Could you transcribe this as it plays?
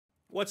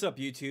What's up,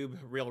 YouTube?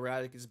 Real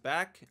Radic is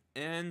back,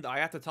 and I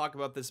have to talk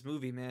about this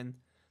movie, man.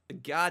 The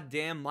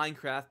goddamn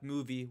Minecraft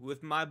movie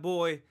with my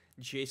boy,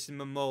 Jason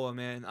Momoa,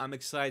 man. I'm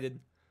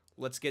excited.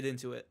 Let's get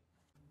into it.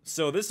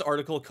 So this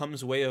article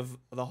comes way of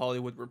The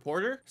Hollywood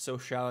Reporter, so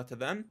shout out to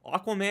them.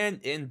 Aquaman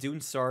and Dune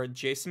star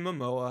Jason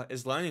Momoa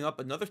is lining up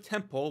another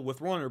tentpole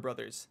with Warner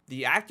Brothers.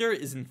 The actor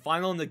is in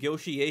final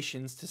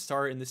negotiations to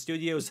star in the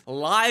studio's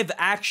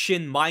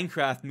live-action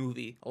Minecraft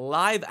movie.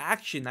 Live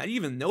action, I didn't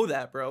even know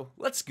that, bro.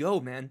 Let's go,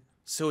 man.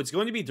 So it's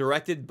going to be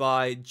directed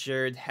by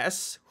Jared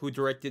Hess, who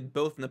directed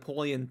both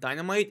Napoleon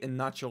Dynamite and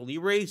Nacho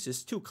Libre,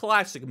 just two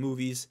classic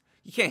movies.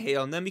 You can't hate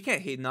on them. You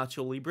can't hate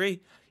Nacho Libre.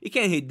 You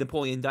can't hate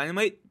Napoleon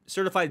Dynamite.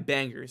 Certified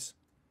bangers.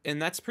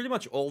 And that's pretty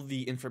much all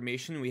the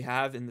information we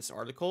have in this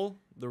article.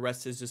 The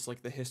rest is just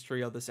like the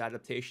history of this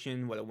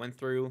adaptation, what it went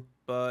through.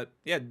 But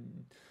yeah,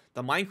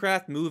 the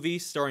Minecraft movie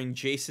starring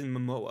Jason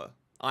Momoa.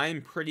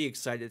 I'm pretty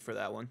excited for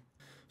that one.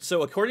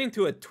 So according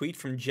to a tweet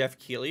from Jeff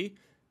Keighley,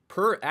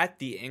 per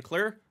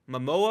 @TheAnkler,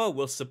 Momoa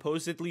will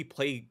supposedly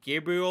play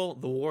Gabriel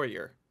the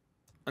Warrior.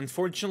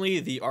 Unfortunately,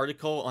 the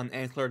article on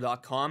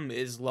Ankler.com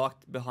is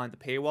locked behind the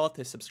paywall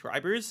to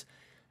subscribers,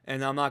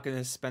 and I'm not going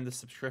to spend a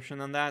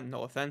subscription on that,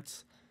 no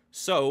offense.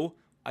 So,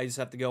 I just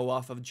have to go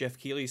off of Jeff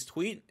Keighley's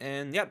tweet,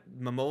 and yep,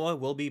 Momoa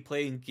will be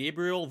playing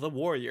Gabriel the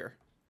Warrior.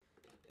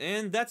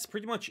 And that's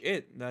pretty much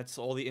it. That's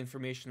all the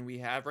information we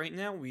have right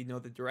now. We know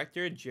the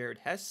director, Jared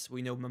Hess.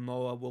 We know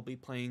Momoa will be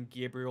playing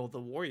Gabriel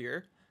the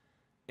Warrior.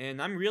 And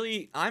I'm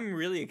really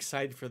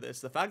excited for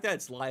this. The fact that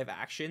it's live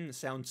action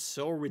sounds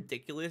so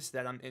ridiculous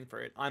that I'm in for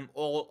it. I'm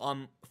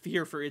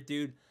here for it,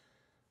 dude.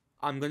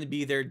 I'm going to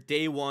be there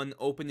day one,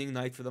 opening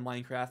night for the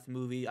Minecraft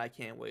movie. I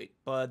can't wait.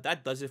 But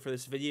that does it for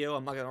this video.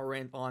 I'm not going to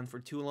rant on for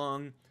too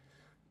long.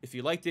 If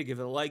you liked it, give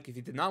it a like. If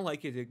you did not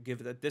like it,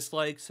 give it a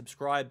dislike.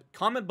 Subscribe.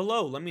 Comment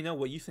below. Let me know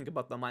what you think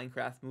about the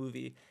Minecraft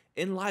movie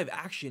in live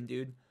action,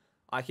 dude.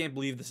 I can't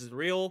believe this is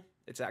real.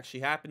 It's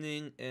actually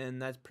happening.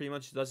 And that pretty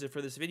much does it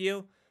for this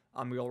video.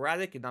 I'm Real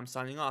Radic, and I'm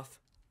signing off.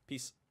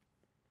 Peace.